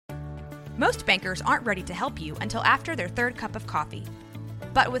Most bankers aren't ready to help you until after their third cup of coffee.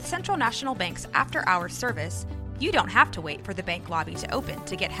 But with Central National Bank's after-hours service, you don't have to wait for the bank lobby to open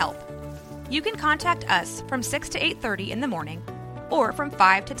to get help. You can contact us from 6 to 8:30 in the morning or from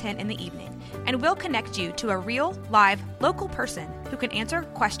 5 to 10 in the evening, and we'll connect you to a real, live, local person who can answer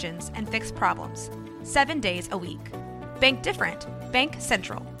questions and fix problems 7 days a week. Bank different. Bank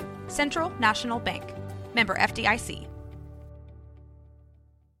Central. Central National Bank. Member FDIC.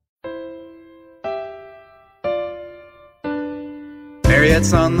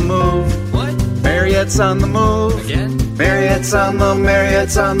 Marriott's on the move. What? Marriott's on the move. Again? Marriott's on the move.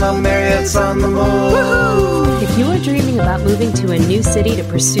 Marriott's on the move. Woohoo! If you are dreaming about moving to a new city to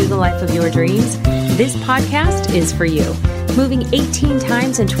pursue the life of your dreams, this podcast is for you. Moving 18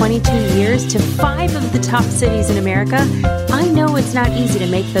 times in 22 years to 5 of the top cities in America, I know it's not easy to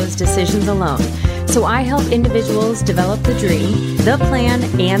make those decisions alone. So I help individuals develop the dream, the plan,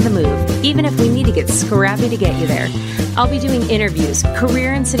 and the move, even if we need to get scrappy to get you there. I'll be doing interviews,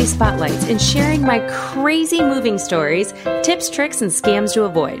 career and city spotlights, and sharing my crazy moving stories, tips, tricks, and scams to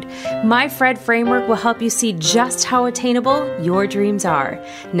avoid. My Fred framework will help you see just how attainable your dreams are.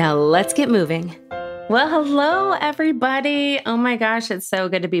 Now let's get moving. Well, hello, everybody. Oh my gosh, it's so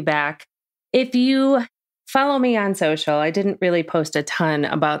good to be back. If you follow me on social, I didn't really post a ton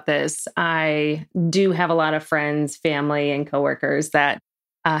about this. I do have a lot of friends, family, and coworkers that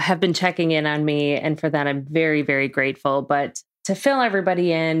have been checking in on me. And for that, I'm very, very grateful. But to fill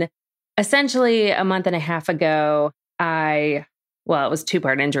everybody in, essentially a month and a half ago, it was a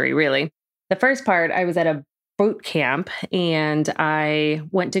 2-part injury, really. The first part, I was at a boot camp and I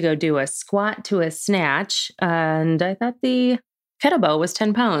went to go do a squat to a snatch. And I thought the kettlebell was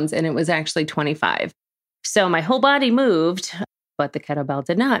 10 pounds and it was actually 25. So my whole body moved, but the kettlebell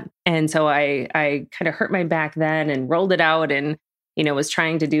did not. And so I kind of hurt my back then and rolled it out and, was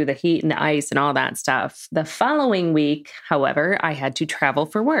trying to do the heat and the ice and all that stuff. The following week, however, I had to travel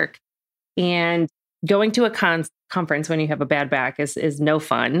for work. And going to a conference when you have a bad back is no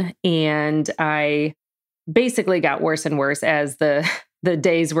fun. And I basically got worse and worse as the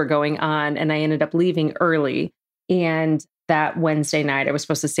days were going on. And I ended up leaving early. And that Wednesday night, I was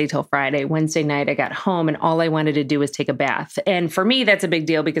supposed to stay till Friday. Wednesday night, I got home and all I wanted to do was take a bath. And for me, that's a big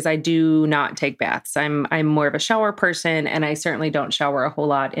deal because I do not take baths. I'm more of a shower person, and I certainly don't shower a whole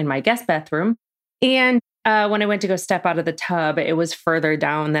lot in my guest bathroom. And when I went to go step out of the tub, it was further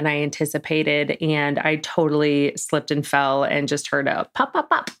down than I anticipated. And I totally slipped and fell and just heard a pop, pop,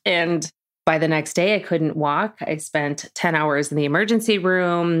 pop. And by the next day, I couldn't walk. I spent 10 hours in the emergency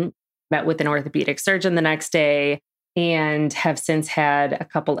room, met with an orthopedic surgeon the next day, and have since had a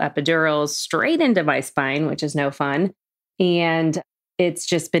couple epidurals straight into my spine, which is no fun. And it's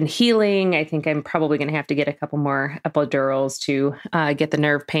just been healing. I think I'm probably going to have to get a couple more epidurals to get the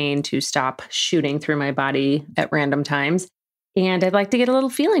nerve pain to stop shooting through my body at random times. And I'd like to get a little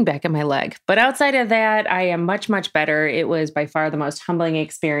feeling back in my leg. But outside of that, I am much, much better. It was by far the most humbling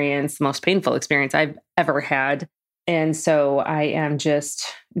experience, the most painful experience I've ever had. And so I am just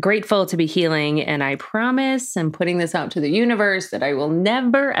grateful to be healing. And I promise, I'm putting this out to the universe, that I will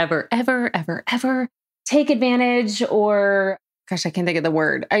never, ever, ever, ever, ever take advantage or, gosh, I can't think of the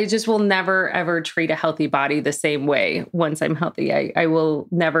word. I just will never, ever treat a healthy body the same way once I'm healthy. I will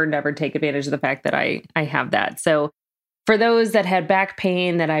never, never take advantage of the fact that I have that. So for those that had back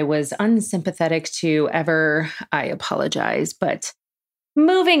pain that I was unsympathetic to ever, I apologize. But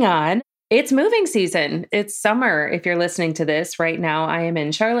moving on. It's moving season. It's summer. If you're listening to this right now, I am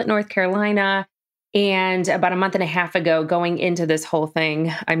in Charlotte, North Carolina. And about a month and a half ago, going into this whole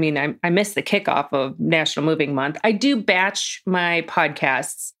thing, I missed the kickoff of National Moving Month. I do batch my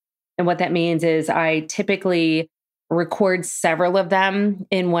podcasts. And what that means is I typically record several of them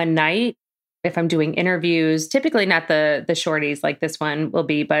in one night. If I'm doing interviews, typically not the shorties like this one will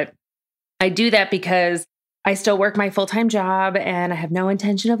be, but I do that because I still work my full-time job and I have no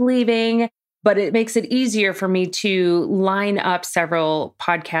intention of leaving, but it makes it easier for me to line up several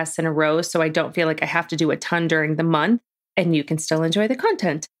podcasts in a row so I don't feel like I have to do a ton during the month and you can still enjoy the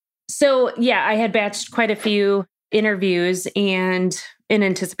content. So yeah, I had batched quite a few interviews and in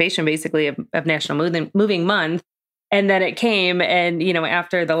anticipation basically of National Moving Month. And then it came and,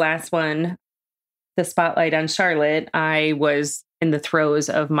 after the last one, the spotlight on Charlotte, I was in the throes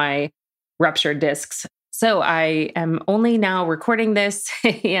of my ruptured discs. So I am only now recording this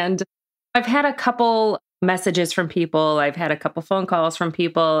and I've had a couple messages from people. I've had a couple phone calls from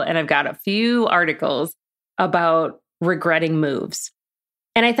people and I've got a few articles about regretting moves.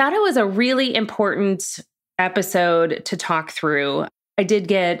 And I thought it was a really important episode to talk through. I did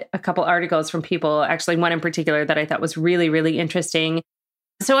get a couple articles from people, actually one in particular that I thought was really, really interesting.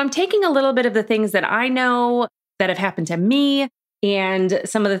 So I'm taking a little bit of the things that I know that have happened to me and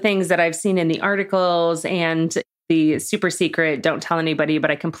some of the things that I've seen in the articles and the super secret, don't tell anybody,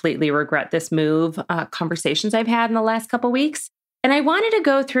 but I completely regret this move, conversations I've had in the last couple weeks. And I wanted to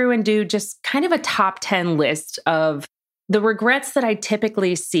go through and do just kind of a top 10 list of the regrets that I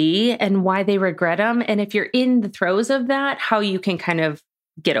typically see and why they regret them. And if you're in the throes of that, how you can kind of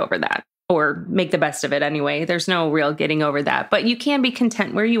get over that or make the best of it anyway. There's no real getting over that, but you can be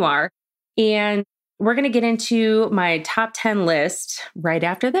content where you are. And we're going to get into my top 10 list right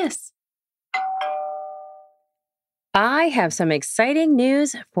after this. I have some exciting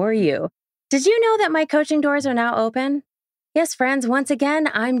news for you. Did you know that my coaching doors are now open? Yes, friends, once again,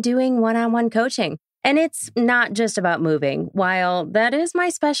 I'm doing one-on-one coaching. And it's not just about moving. While that is my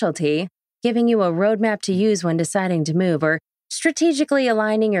specialty, giving you a roadmap to use when deciding to move or strategically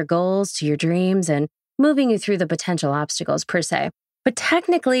aligning your goals to your dreams and moving you through the potential obstacles per se. But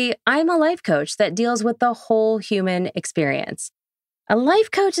technically, I'm a life coach that deals with the whole human experience. A life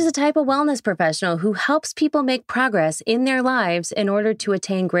coach is a type of wellness professional who helps people make progress in their lives in order to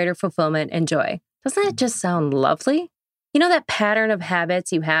attain greater fulfillment and joy. Doesn't that just sound lovely? You know that pattern of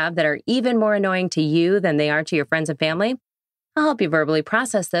habits you have that are even more annoying to you than they are to your friends and family? I'll help you verbally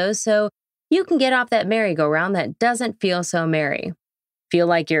process those so you can get off that merry-go-round that doesn't feel so merry. Feel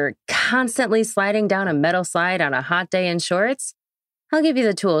like you're constantly sliding down a metal slide on a hot day in shorts? I'll give you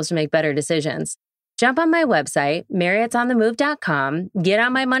the tools to make better decisions. Jump on my website, marriottsonthemove.com, get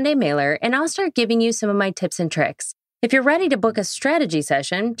on my Monday mailer, and I'll start giving you some of my tips and tricks. If you're ready to book a strategy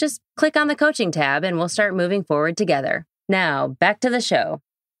session, just click on the coaching tab and we'll start moving forward together. Now, back to the show.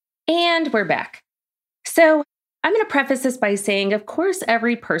 And we're back. So I'm going to preface this by saying, of course,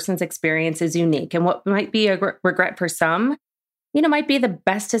 every person's experience is unique, and what might be a regret for some, might be the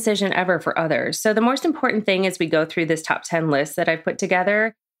best decision ever for others. So the most important thing as we go through this top 10 list that I've put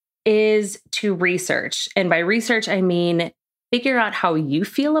together is to research. And by research, I mean, figure out how you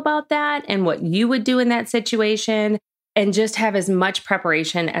feel about that and what you would do in that situation, and just have as much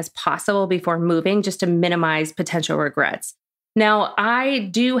preparation as possible before moving, just to minimize potential regrets. Now, I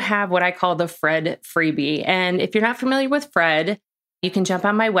do have what I call the Fred freebie. And if you're not familiar with Fred, you can jump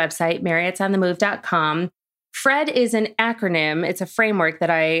on my website, marriottsonthemove.com. Fred is an acronym. It's a framework that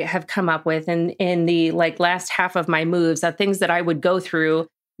I have come up with in the last half of my moves, of things that I would go through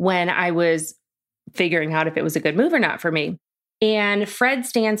when I was figuring out if it was a good move or not for me. And Fred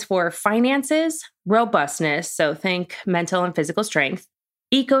stands for finances, robustness, so think mental and physical strength,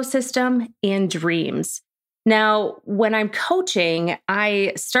 ecosystem, and dreams. Now, when I'm coaching,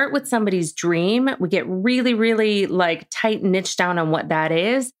 I start with somebody's dream. We get really, really tight niche down on what that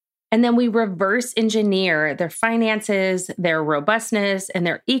is. And then we reverse engineer their finances, their robustness, and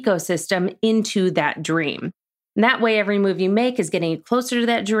their ecosystem into that dream. And that way, every move you make is getting you closer to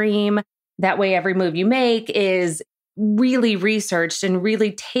that dream. That way, every move you make is really researched and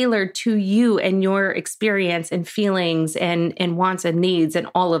really tailored to you and your experience and feelings and wants and needs and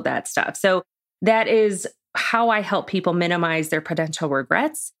all of that stuff. So that is how I help people minimize their potential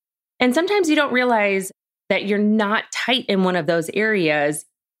regrets. And sometimes you don't realize that you're not tight in one of those areas.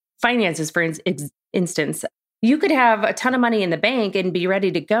 Finances, for instance, you could have a ton of money in the bank and be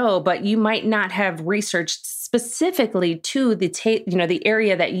ready to go, but you might not have researched specifically to the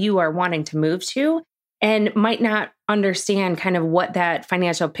area that you are wanting to move to, and might not understand kind of what that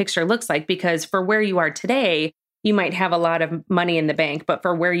financial picture looks like, because for where you are today, you might have a lot of money in the bank, but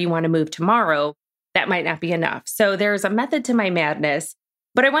for where you want to move tomorrow, that might not be enough. So there's a method to my madness,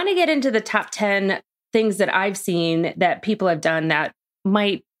 but I want to get into the top 10 things that I've seen that people have done that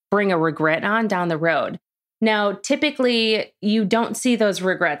might bring a regret on down the road. Now, typically, you don't see those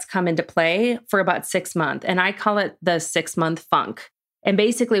regrets come into play for about 6 months, and I call it the 6-month funk. And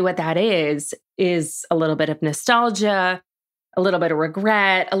basically what that is a little bit of nostalgia, a little bit of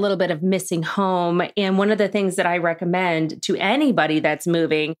regret, a little bit of missing home. And one of the things that I recommend to anybody that's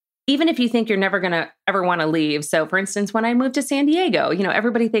moving, even if you think you're never going to ever want to leave. So for instance, when I moved to San Diego,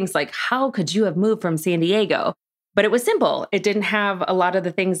 everybody thinks how could you have moved from San Diego? But it was simple. It didn't have a lot of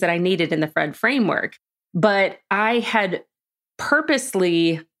the things that I needed in the Fred framework. But I had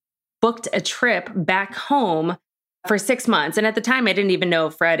purposely booked a trip back home for 6 months. And at the time, I didn't even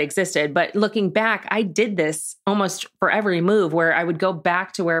know Fred existed. But looking back, I did this almost for every move, where I would go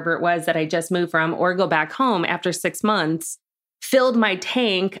back to wherever it was that I just moved from, or go back home after 6 months, filled my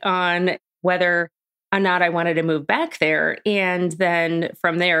tank on whether or not I wanted to move back there. And then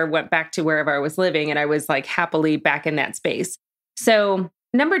from there, went back to wherever I was living. And I was happily back in that space. So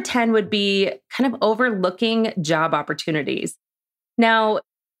number 10 would be kind of overlooking job opportunities. Now,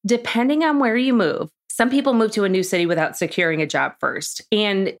 depending on where you move, some people move to a new city without securing a job first.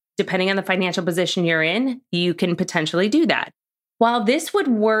 And depending on the financial position you're in, you can potentially do that. While this would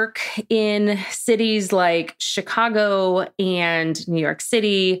work in cities like Chicago and New York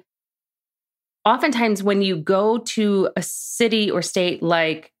City, oftentimes when you go to a city or state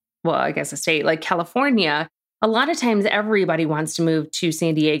like, well, I guess a state like California, a lot of times everybody wants to move to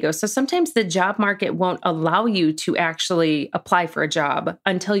San Diego. So sometimes the job market won't allow you to actually apply for a job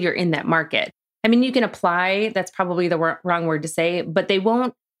until you're in that market. I mean, you can apply, that's probably the wrong word to say, but they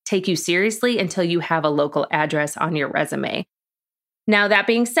won't take you seriously until you have a local address on your resume. Now, that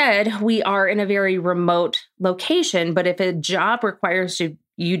being said, we are in a very remote location, but if a job requires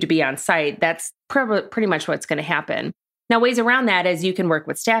you to be on site, that's pretty much what's going to happen. Now, ways around that is you can work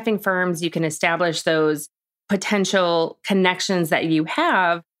with staffing firms, you can establish those potential connections that you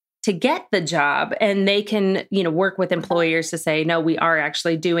have to get the job, and they can, work with employers to say, no, we are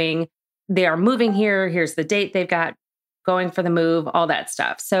actually they are moving here. Here's the date they've got going for the move, all that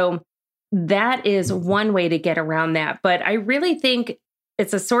stuff. So that is one way to get around that. But I really think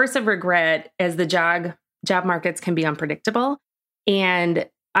it's a source of regret as the job markets can be unpredictable. And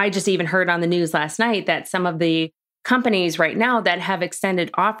I just even heard on the news last night that some of the companies right now that have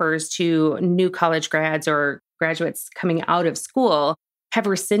extended offers to new college grads or graduates coming out of school have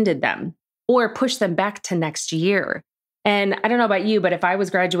rescinded them or pushed them back to next year. And I don't know about you, but if I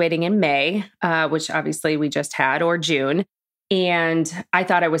was graduating in May, which obviously we just had, or June, and I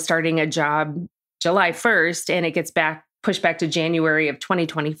thought I was starting a job July 1st and it gets pushed back to January of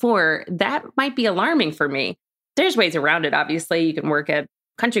 2024, that might be alarming for me. There's ways around it. Obviously, you can work at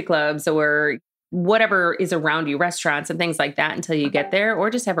country clubs or whatever is around you, restaurants and things like that until you get there,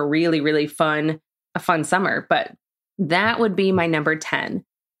 or just have a really, really fun summer. But that would be my number 10.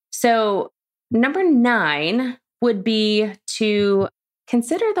 So number 9 would be to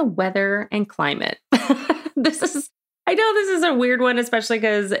consider the weather and climate. I know this is a weird one, especially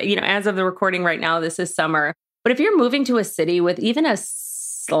because, as of the recording right now, this is summer. But if you're moving to a city with even a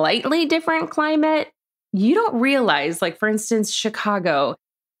slightly different climate, you don't realize, like, for instance, Chicago,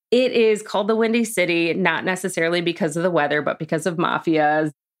 it is called the Windy City, not necessarily because of the weather, but because of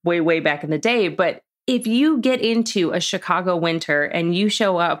mafia way, way back in the day. But if you get into a Chicago winter and you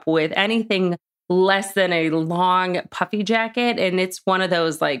show up with anything less than a long puffy jacket, and it's one of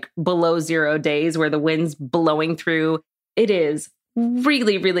those like below 0 days where the wind's blowing through, it is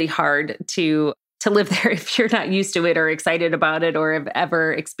really, really hard to live there if you're not used to it or excited about it or have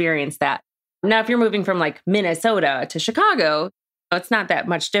ever experienced that. Now, if you're moving from like Minnesota to Chicago, it's not that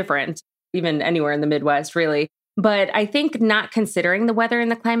much different, even anywhere in the Midwest, really. But I think not considering the weather and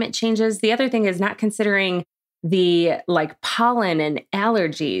the climate changes. The other thing is not considering the like pollen and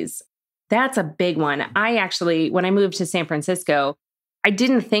allergies. That's a big one. I actually, when I moved to San Francisco, I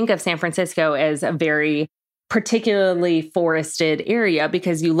didn't think of San Francisco as a very particularly forested area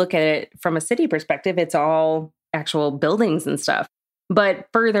because you look at it from a city perspective, it's all actual buildings and stuff. But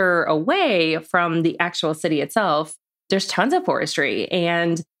further away from the actual city itself, there's tons of forestry.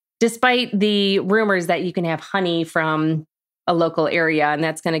 And despite the rumors that you can have honey from a local area and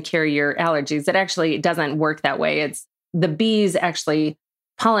that's going to cure your allergies, it actually doesn't work that way. It's the bees actually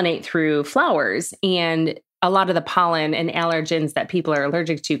pollinate through flowers, and a lot of the pollen and allergens that people are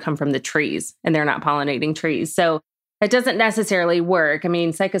allergic to come from the trees, and they're not pollinating trees. So it doesn't necessarily work. I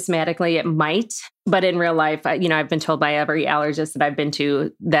mean, psychosomatically it might, but in real life, I've been told by every allergist that I've been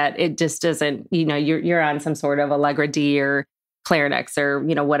to that it just doesn't, you're on some sort of Allegra D or Clarinex or,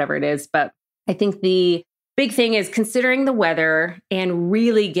 whatever it is. But I think the big thing is considering the weather and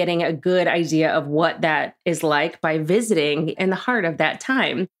really getting a good idea of what that is like by visiting in the heart of that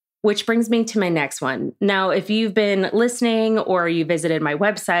time, which brings me to my next one. Now, if you've been listening or you visited my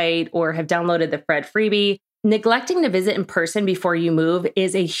website or have downloaded the Fred freebie, neglecting to visit in person before you move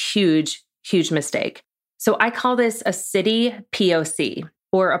is a huge, huge mistake. So I call this a city POC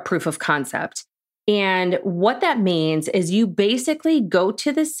or a proof of concept. And what that means is you basically go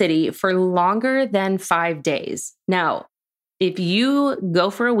to the city for longer than 5 days. Now, if you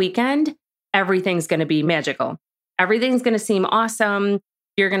go for a weekend, everything's going to be magical. Everything's going to seem awesome.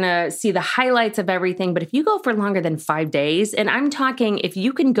 You're going to see the highlights of everything. But if you go for longer than 5 days, and I'm talking if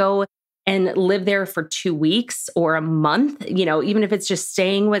you can go and live there for 2 weeks or a month, even if it's just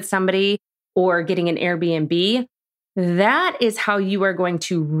staying with somebody or getting an Airbnb, that is how you are going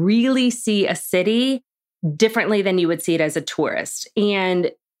to really see a city differently than you would see it as a tourist.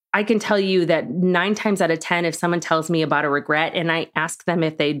 And I can tell you that 9 times out of 10, if someone tells me about a regret and I ask them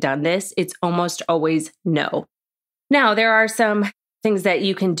if they've done this, it's almost always no. Now, there are some things that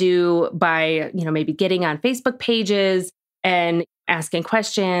you can do by, maybe getting on Facebook pages and asking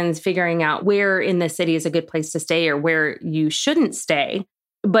questions, figuring out where in the city is a good place to stay or where you shouldn't stay,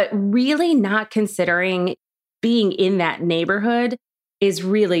 but really not considering being in that neighborhood is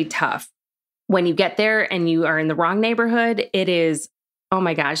really tough. When you get there and you are in the wrong neighborhood, it is, oh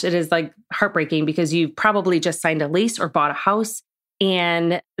my gosh, it is like heartbreaking because you've probably just signed a lease or bought a house,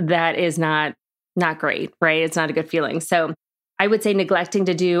 and that is not great, right? It's not a good feeling. So I would say neglecting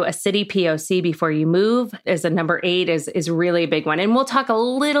to do a city POC before you move as a number 8 is really a big one. And we'll talk a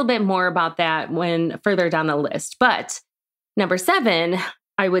little bit more about that when further down the list. But number 7,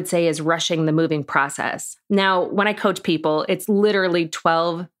 I would say, is rushing the moving process. Now, when I coach people, it's literally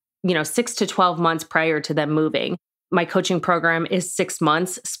 6 to 12 months prior to them moving. My coaching program is 6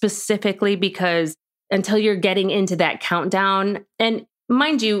 months specifically because until you're getting into that countdown, and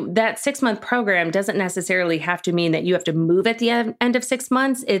mind you, that 6-month program doesn't necessarily have to mean that you have to move at the end of 6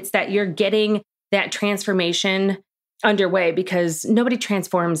 months. It's that you're getting that transformation underway because nobody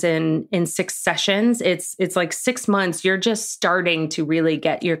transforms in 6 sessions. It's like 6 months. You're just starting to really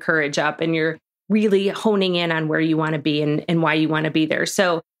get your courage up and you're really honing in on where you want to be and why you want to be there.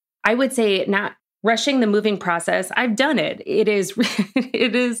 So I would say not rushing the moving process. I've done it. It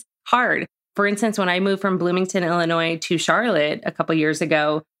is hard. For instance, when I moved from Bloomington, Illinois to Charlotte a couple years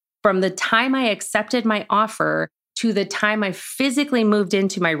ago, from the time I accepted my offer to the time I physically moved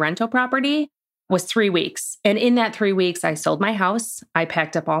into my rental property was 3 weeks. And in that 3 weeks, I sold my house. I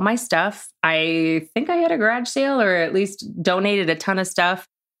packed up all my stuff. I think I had a garage sale or at least donated a ton of stuff.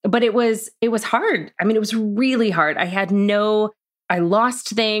 But it was hard. I mean, it was really hard. I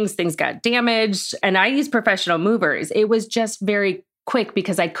lost things got damaged, and I used professional movers. It was just very quick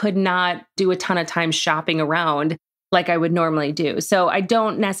because I could not do a ton of time shopping around like I would normally do. So I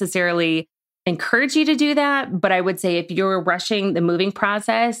don't necessarily encourage you to do that, but I would say if you're rushing the moving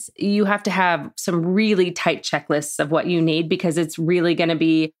process, you have to have some really tight checklists of what you need because it's really going to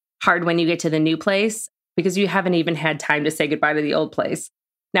be hard when you get to the new place because you haven't even had time to say goodbye to the old place.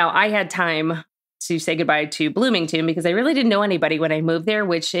 Now, I had time to say goodbye to Bloomington because I really didn't know anybody when I moved there,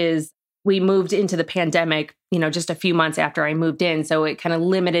 which is we moved into the pandemic, just a few months after I moved in. So it kind of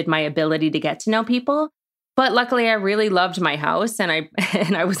limited my ability to get to know people. But luckily, I really loved my house and I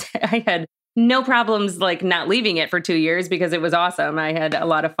had no problems like not leaving it for 2 years because it was awesome. I had a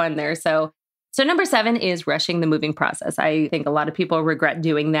lot of fun there. So number 7 is rushing the moving process. I think a lot of people regret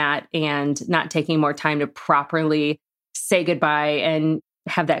doing that and not taking more time to properly say goodbye and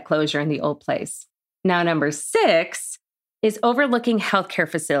have that closure in the old place. Now, number 6 is overlooking healthcare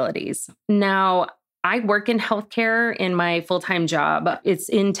facilities. Now, I work in healthcare in my full-time job. It's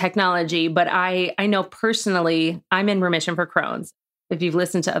in technology, but I know personally I'm in remission for Crohn's. If you've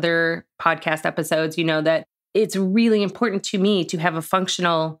listened to other podcast episodes, you know that it's really important to me to have a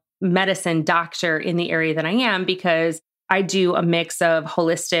functional medicine doctor in the area that I am because I do a mix of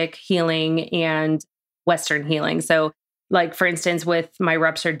holistic healing and Western healing. So like, for instance, with my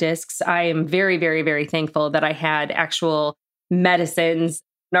ruptured discs, I am very, very, very thankful that I had actual medicines,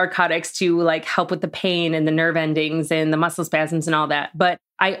 narcotics to like help with the pain and the nerve endings and the muscle spasms and all that. But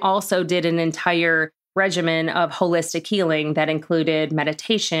I also did an entire regimen of holistic healing that included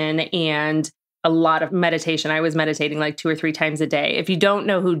meditation and a lot of meditation. I was meditating like 2 or 3 times a day. If you don't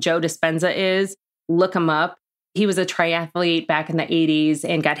know who Joe Dispenza is, look him up. He was a triathlete back in the 80s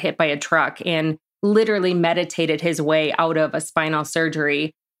and got hit by a truck and literally meditated his way out of a spinal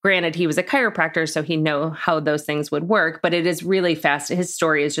surgery. Granted, he was a chiropractor, so he knew how those things would work, but it is really fast. His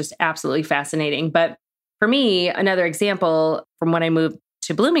story is just absolutely fascinating. But for me, another example from when I moved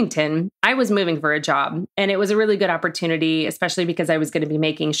to Bloomington, I was moving for a job, and it was a really good opportunity, especially because I was going to be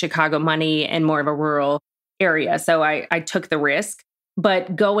making Chicago money in more of a rural area. So I took the risk.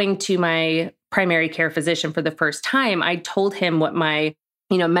 But going to my primary care physician for the first time, I told him what my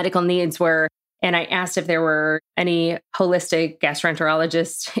medical needs were. And I asked if there were any holistic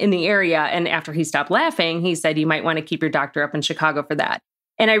gastroenterologists in the area. And after he stopped laughing, he said, you might want to keep your doctor up in Chicago for that.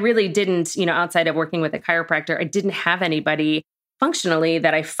 And I really didn't, outside of working with a chiropractor, I didn't have anybody functionally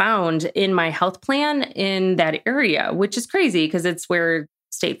that I found in my health plan in that area, which is crazy because it's where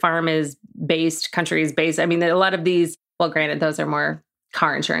State Farm is based, country is based. I mean, a lot of these, well, granted, those are more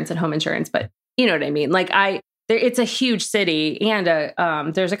car insurance and home insurance, but you know what I mean? Like it's a huge city and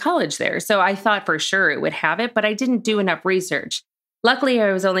there's a college there. So I thought for sure it would have it, but I didn't do enough research. Luckily,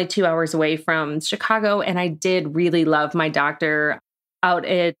 I was only 2 hours away from Chicago, and I did really love my doctor out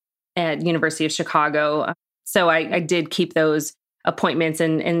at University of Chicago. So I did keep those appointments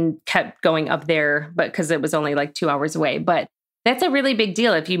and kept going up there, but because it was only like 2 hours away. But that's a really big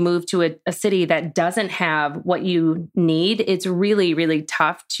deal. If you move to a city that doesn't have what you need, it's really, really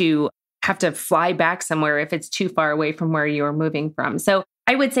tough to have to fly back somewhere if it's too far away from where you're moving from. So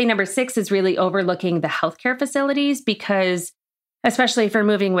I would say number 6 is really overlooking the healthcare facilities, because especially if you're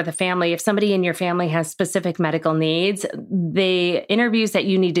moving with a family, if somebody in your family has specific medical needs, the interviews that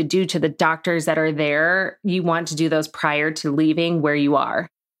you need to do to the doctors that are there, you want to do those prior to leaving where you are.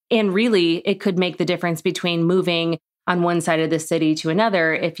 And really, it could make the difference between moving on one side of the city to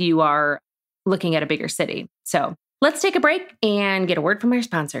another if you are looking at a bigger city. So let's take a break and get a word from our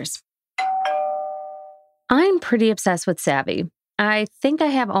sponsors. I'm pretty obsessed with Savvy. I think I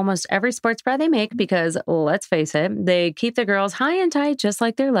have almost every sports bra they make because, let's face it, they keep the girls high and tight just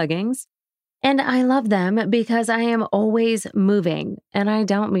like their leggings. And I love them because I am always moving, and I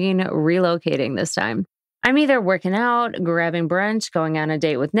don't mean relocating this time. I'm either working out, grabbing brunch, going on a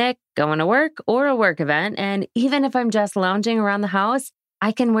date with Nick, going to work, or a work event. And even if I'm just lounging around the house,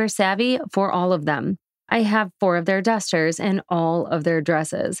 I can wear Savvy for all of them. I have 4 of their dusters and all of their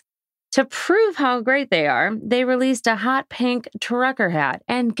dresses. To prove how great they are, they released a hot pink trucker hat.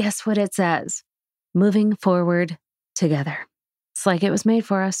 And guess what it says? Moving forward together. It's like it was made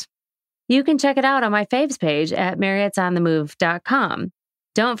for us. You can check it out on my faves page at marriottsonthemove.com.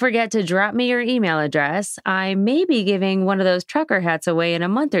 Don't forget to drop me your email address. I may be giving one of those trucker hats away in a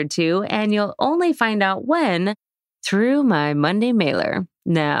month or 2, and you'll only find out when through my Monday mailer.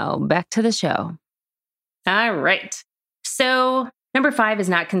 Now, back to the show. All right. So number 5 is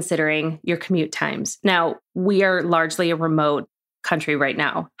not considering your commute times. Now, we are largely a remote country right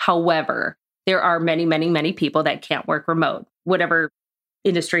now. However, there are many, many, many people that can't work remote, whatever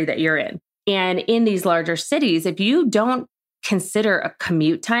industry that you're in. And in these larger cities, if you don't consider a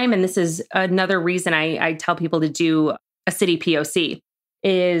commute time, and this is another reason I tell people to do a city POC,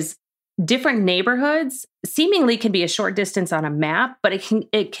 is different neighborhoods seemingly can be a short distance on a map, but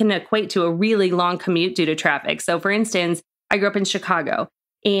it can equate to a really long commute due to traffic. So for instance, I grew up in Chicago.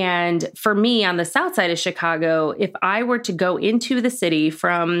 And for me, on the south side of Chicago, if I were to go into the city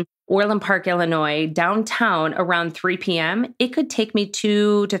from Orland Park, Illinois, downtown around 3 p.m., it could take me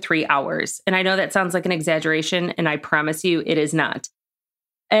 2 to 3 hours. And I know that sounds like an exaggeration, and I promise you it is not.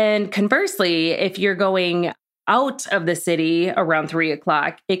 And conversely, if you're going out of the city around 3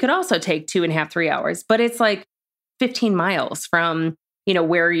 o'clock, it could also take 2.5, 3 hours. But it's like 15 miles from,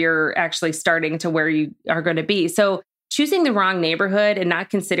 where you're actually starting to where you are going to be. So choosing the wrong neighborhood and not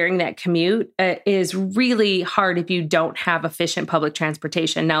considering that commute is really hard if you don't have efficient public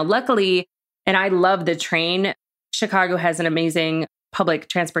transportation. Now, luckily, and I love the train, Chicago has an amazing public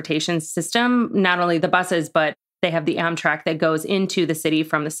transportation system, not only the buses, but they have the Amtrak that goes into the city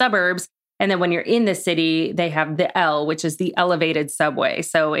from the suburbs. And then when you're in the city, they have the L, which is the elevated subway.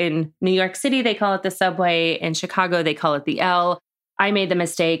 So in New York City, they call it the subway. In Chicago, they call it the L. I made the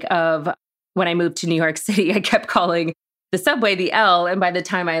mistake of when I moved to New York City, I kept calling the subway the L. And by the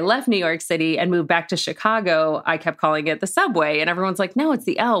time I left New York City and moved back to Chicago, I kept calling it the subway. And everyone's like, no, it's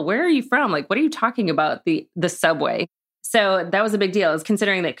the L. Where are you from? Like, what are you talking about? The subway. So that was a big deal. I was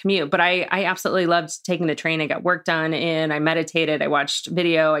considering that commute. But I absolutely loved taking the train. I got work done and I meditated. I watched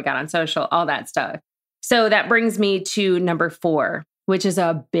video. I got on social, all that stuff. So that brings me to number 4, which is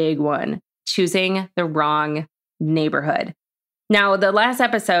a big one, choosing the wrong neighborhood. Now, the last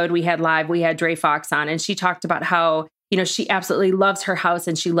episode we had live, we had Dre Fox on, and she talked about how, she absolutely loves her house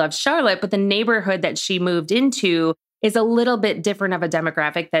and she loves Charlotte, but the neighborhood that she moved into is a little bit different of a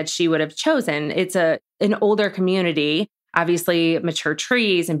demographic that she would have chosen. It's an older community, obviously mature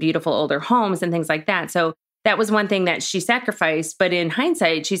trees and beautiful older homes and things like that. So that was one thing that she sacrificed. But in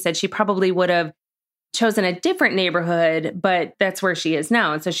hindsight, she said she probably would have chosen a different neighborhood, but that's where she is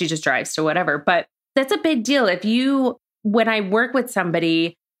now. And so she just drives to whatever. But that's a big deal. When I work with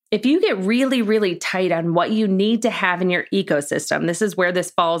somebody, if you get really, really tight on what you need to have in your ecosystem, this is where this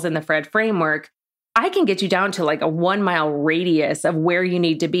falls in the Fred framework, I can get you down to like a 1-mile radius of where you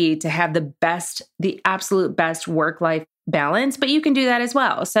need to be to have the absolute best work-life balance, but you can do that as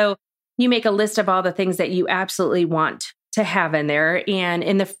well. So you make a list of all the things that you absolutely want to have in there. And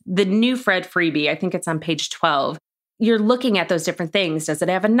in the new Fred freebie, I think it's on page 12, you're looking at those different things. Does it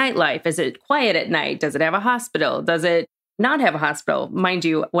have a nightlife? Is it quiet at night? Does it have a hospital? Does it not have a hospital? Mind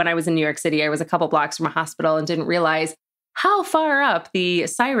you, when I was in New York City, I was a couple blocks from a hospital and didn't realize how far up the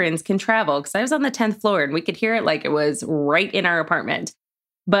sirens can travel because I was on the 10th floor and we could hear it like it was right in our apartment.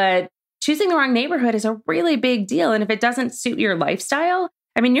 But choosing the wrong neighborhood is a really big deal. And if it doesn't suit your lifestyle,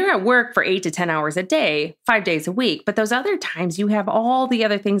 I mean, you're at work for 8 to 10 hours a day, 5 days a week. But those other times you have all the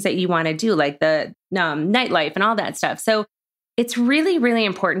other things that you want to do, like the nightlife and all that stuff. So it's really, really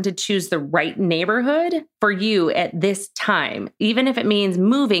important to choose the right neighborhood for you at this time, even if it means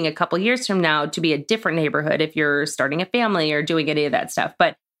moving a couple years from now to be a different neighborhood if you're starting a family or doing any of that stuff.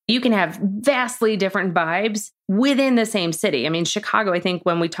 But You can have vastly different vibes within the same city. I mean, Chicago, I think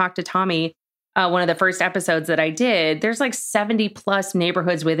when we talked to Tommy, one of the first episodes that I did, there's like 70 plus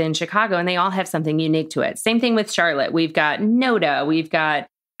neighborhoods within Chicago, and they all have something unique to it. Same thing with Charlotte. We've got NODA.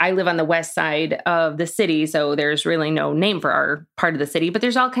 I live on the west side of the city, so there's really no name for our part of the city, but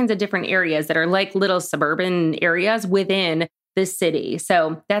there's all kinds of different areas that are like little suburban areas within the city.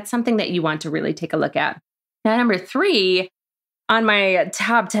 So that's something that you want to really take a look at. Now, number 3 on my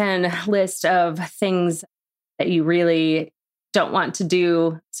top 10 list of things that you really don't want to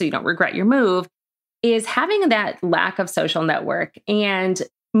do so you don't regret your move is having that lack of social network. And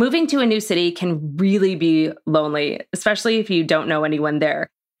moving to a new city can really be lonely, especially if you don't know anyone there.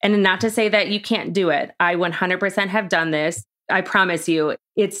 And not to say that you can't do it. I 100% have done this. I promise you,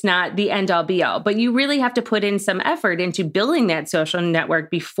 it's not the end all be all, but you really have to put in some effort into building that social network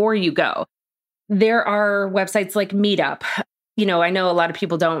before you go. There are websites like Meetup. I know a lot of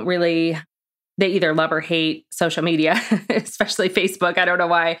people they either love or hate social media, especially Facebook. I don't know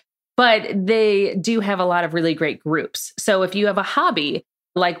why, but they do have a lot of really great groups. So if you have a hobby,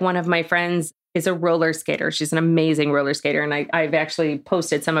 like one of my friends is a roller skater. She's an amazing roller skater. And I've actually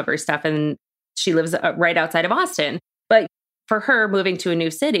posted some of her stuff, and she lives right outside of Austin. But for her, moving to a new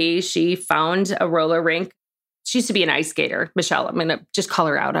city, she found a roller rink. She used to be an ice skater. Michelle, I'm going to just call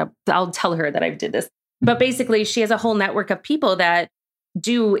her out. I'll tell her that I did this. But basically, she has a whole network of people that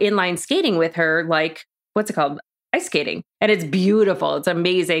do inline skating with her, like, what's it called? Ice skating. And it's beautiful. It's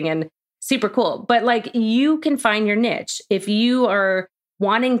amazing and super cool. But like, you can find your niche. If you are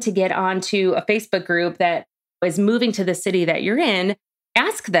wanting to get onto a Facebook group that is moving to the city that you're in,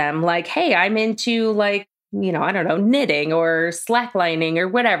 ask them like, hey, I'm into like, I don't know, knitting or slacklining or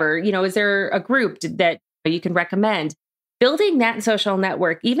whatever. Is there a group that you can recommend? Building that social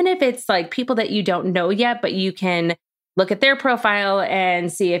network, even if it's like people that you don't know yet, but you can look at their profile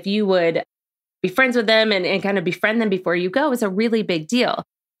and see if you would be friends with them and kind of befriend them before you go, is a really big deal.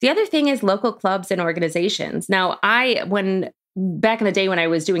 The other thing is local clubs and organizations. Now, back in the day when I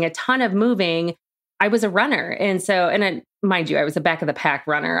was doing a ton of moving, I was a runner. And mind you, I was a back of the pack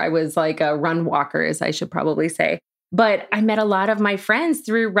runner. I was like a run walker, as I should probably say. But I met a lot of my friends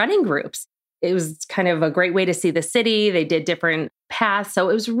through running groups. It was kind of a great way to see the city. They did different paths. So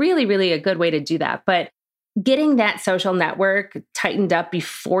it was really, really a good way to do that. But getting that social network tightened up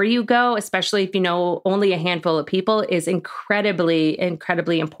before you go, especially if you know only a handful of people, is incredibly,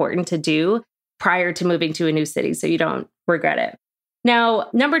 incredibly important to do prior to moving to a new city so you don't regret it. Now,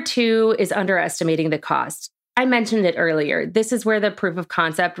 number 2 is underestimating the cost. I mentioned it earlier. This is where the proof of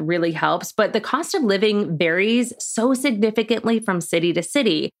concept really helps, but the cost of living varies so significantly from city to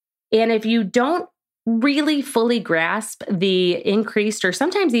city. And if you don't really fully grasp the increased or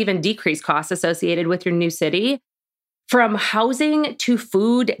sometimes even decreased costs associated with your new city, from housing to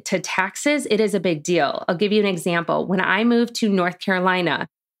food to taxes, it is a big deal. I'll give you an example. When I moved to North Carolina,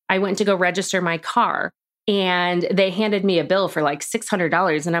 I went to go register my car, and they handed me a bill for like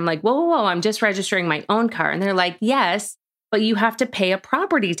 $600. And I'm like, whoa, I'm just registering my own car. And they're like, yes, but you have to pay a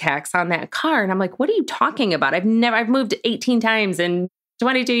property tax on that car. And I'm like, what are you talking about? I've moved 18 times in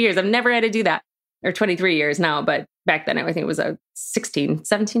 22 years. I've never had to do that. Or 23 years now, but back then I think it was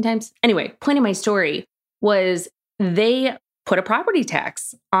 17 times. Anyway, point of my story was they put a property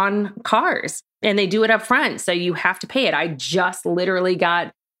tax on cars, and they do it up front. So you have to pay it. I just literally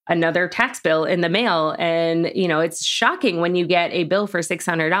got another tax bill in the mail. And, it's shocking when you get a bill for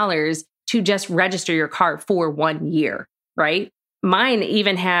 $600 to just register your car for 1 year, right? Mine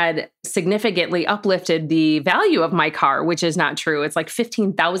even had significantly uplifted the value of my car, which is not true. It's like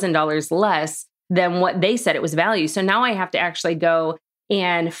 $15,000 less than what they said it was value. So now I have to actually go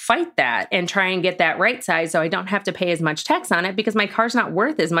and fight that and try and get that right size so I don't have to pay as much tax on it, because my car's not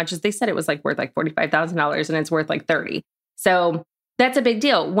worth as much as they said it was worth like $45,000, and it's worth like $30,000. So that's a big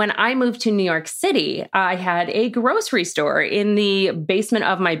deal. When I moved to New York City, I had a grocery store in the basement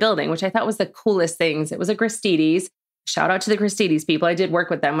of my building, which I thought was the coolest things. It was a Gristedes. Shout out to the Gristedes people. I did work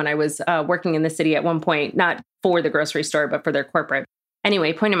with them when I was working in the city at one point, not for the grocery store, but for their corporate.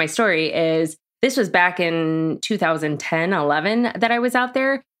 Anyway, point of my story is this was back in 2010, 11 that I was out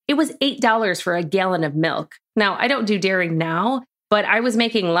there. It was $8 for a gallon of milk. Now, I don't do dairy now, but I was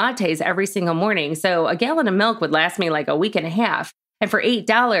making lattes every single morning. So a gallon of milk would last me like a week and a half. And for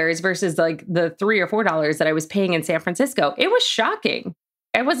 $8 versus like the $3 or $4 that I was paying in San Francisco, it was shocking.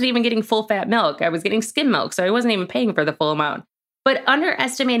 I wasn't even getting full fat milk. I was getting skim milk, so I wasn't even paying for the full amount. But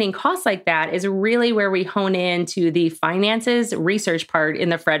underestimating costs like that is really where we hone into the finances research part in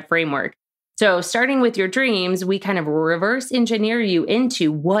the Fred framework. So starting with your dreams, we kind of reverse engineer you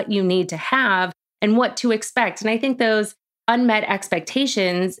into what you need to have and what to expect. And I think those unmet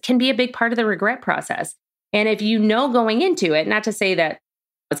expectations can be a big part of the regret process. And if you know going into it, not to say that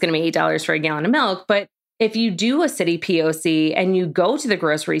it's going to be $8 for a gallon of milk, but if you do a city POC and you go to the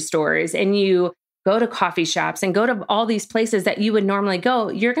grocery stores and you go to coffee shops and go to all these places that you would normally go,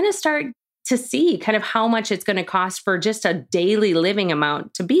 you're going to start to see kind of how much it's going to cost for just a daily living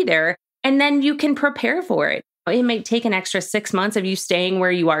amount to be there. And then you can prepare for it. It may take an extra 6 months of you staying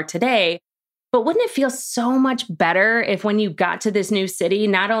where you are today, but wouldn't it feel so much better if when you got to this new city,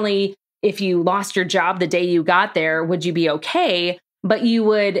 not only if you lost your job the day you got there, would you be okay, but you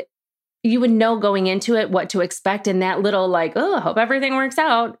would know going into it what to expect. And that little like, oh, I hope everything works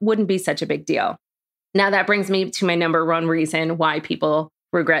out wouldn't be such a big deal. Now that brings me to my number one reason why people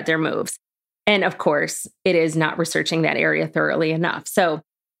regret their moves. And of course, it is not researching that area thoroughly enough. So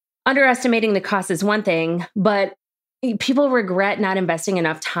underestimating the cost is one thing, but people regret not investing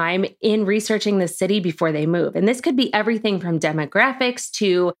enough time in researching the city before they move. And this could be everything from demographics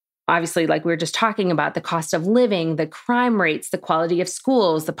to, obviously, like we were just talking about, the cost of living, the crime rates, the quality of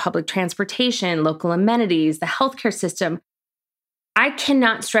schools, the public transportation, local amenities, the healthcare system. I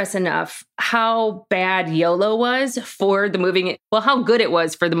cannot stress enough how bad YOLO was for the how good it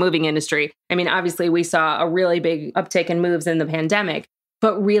was for the moving industry. I mean, obviously, we saw a really big uptick in moves in the pandemic,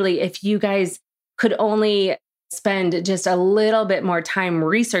 but really, if you guys could only spend just a little bit more time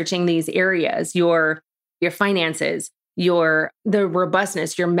researching these areas, your finances, the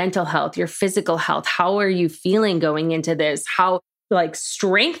robustness, your mental health, your physical health, how are you feeling going into this? How, like,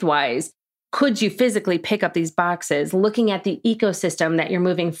 strength-wise, could you physically pick up these boxes? Looking at the ecosystem that you're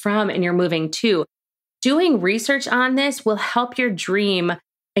moving from and you're moving to. Doing research on this will help your dream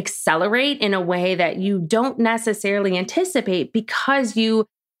accelerate in a way that you don't necessarily anticipate because you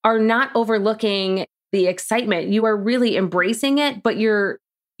are not overlooking the excitement. You are really embracing it, but you're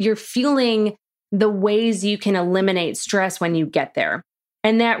feeling the ways you can eliminate stress when you get there.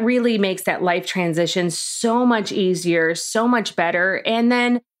 And that really makes that life transition so much easier, so much better. And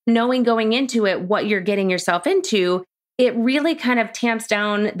then knowing going into it what you're getting yourself into, it really kind of tamps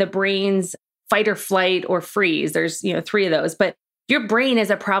down the brain's fight or flight or freeze. There's, 3 of those, but your brain is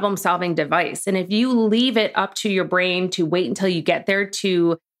a problem-solving device. And if you leave it up to your brain to wait until you get there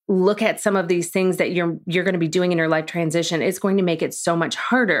to look at some of these things that you're going to be doing in your life transition, it's going to make it so much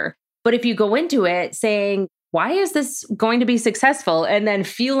harder. But if you go into it saying, why is this going to be successful? And then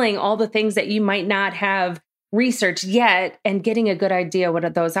feeling all the things that you might not have researched yet and getting a good idea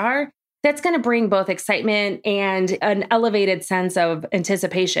what those are, that's going to bring both excitement and an elevated sense of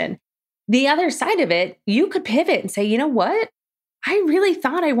anticipation. The other side of it, you could pivot and say, you know what? I really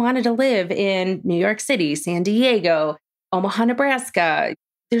thought I wanted to live in New York City, San Diego, Omaha, Nebraska.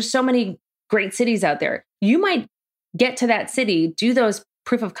 There's so many great cities out there. You might get to that city, do those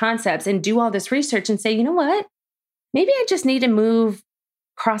proof of concepts and do all this research and say, you know what? Maybe I just need to move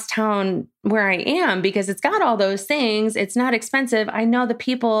across town where I am because it's got all those things. It's not expensive. I know the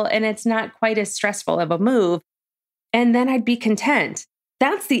people and it's not quite as stressful of a move. And then I'd be content.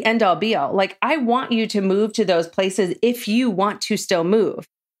 That's the end all be all. Like, I want you to move to those places if you want to still move.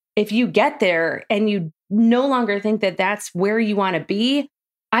 If you get there and you no longer think that that's where you want to be,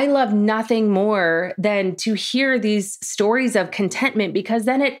 I love nothing more than to hear these stories of contentment because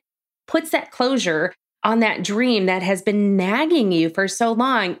then it puts that closure on that dream that has been nagging you for so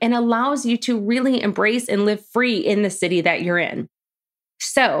long and allows you to really embrace and live free in the city that you're in.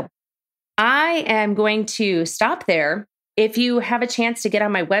 So I am going to stop there. If you have a chance to get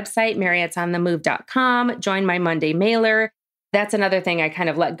on my website, marriottsonthemove.com, join my Monday mailer. That's another thing I kind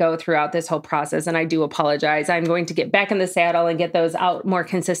of let go throughout this whole process. And I do apologize. I'm going to get back in the saddle and get those out more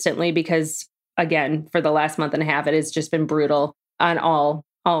consistently because, again, for the last month and a half, it has just been brutal on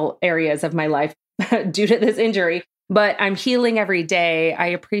all areas of my life due to this injury. But I'm healing every day. I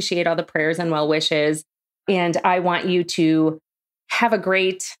appreciate all the prayers and well wishes. And I want you to have a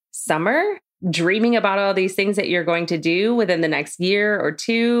great summer, dreaming about all these things that you're going to do within the next year or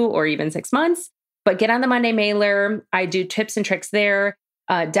 2 or even 6 months. But get on the Monday mailer. I do tips and tricks there.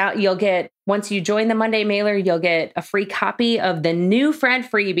 You'll get, once you join the Monday mailer, you'll get a free copy of the new Fred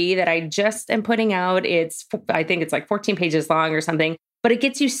freebie that I just am putting out. I think it's like 14 pages long or something, but it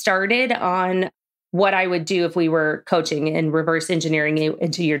gets you started on what I would do if we were coaching and reverse engineering you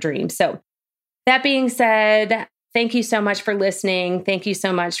into your dreams. So that being said, thank you so much for listening. Thank you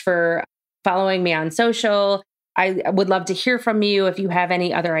so much for following me on social. I would love to hear from you if you have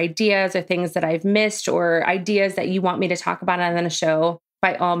any other ideas or things that I've missed or ideas that you want me to talk about on the show.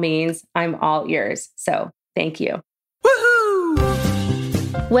 By all means, I'm all ears. So thank you.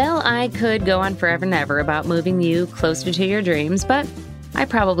 Woohoo! Well, I could go on forever and ever about moving you closer to your dreams, but I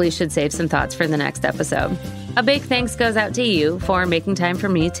probably should save some thoughts for the next episode. A big thanks goes out to you for making time for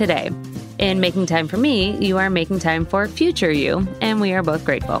me today. In making time for me, you are making time for future you, and we are both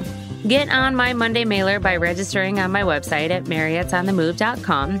grateful. Get on my Monday mailer by registering on my website at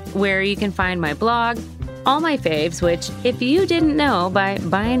marriottsonthemove.com, where you can find my blog, all my faves, which, if you didn't know, by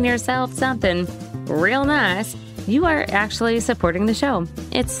buying yourself something real nice, you are actually supporting the show.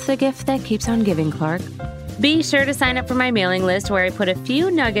 It's the gift that keeps on giving, Clark. Be sure to sign up for my mailing list where I put a few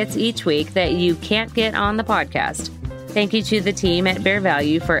nuggets each week that you can't get on the podcast. Thank you to the team at Bear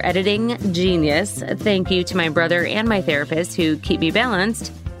Value for editing genius. Thank you to my brother and my therapist who keep me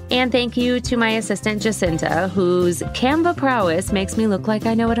balanced. And thank you to my assistant Jacinta, whose Canva prowess makes me look like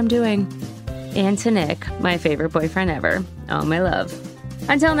I know what I'm doing. And to Nick, my favorite boyfriend ever. Oh, my love.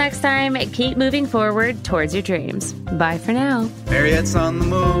 Until next time, keep moving forward towards your dreams. Bye for now. Marriott's on the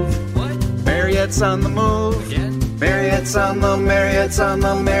move. What? Marriott's on the move. Again? Marriott's on the Marriott's on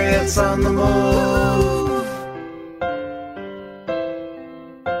the Marriott's on the move.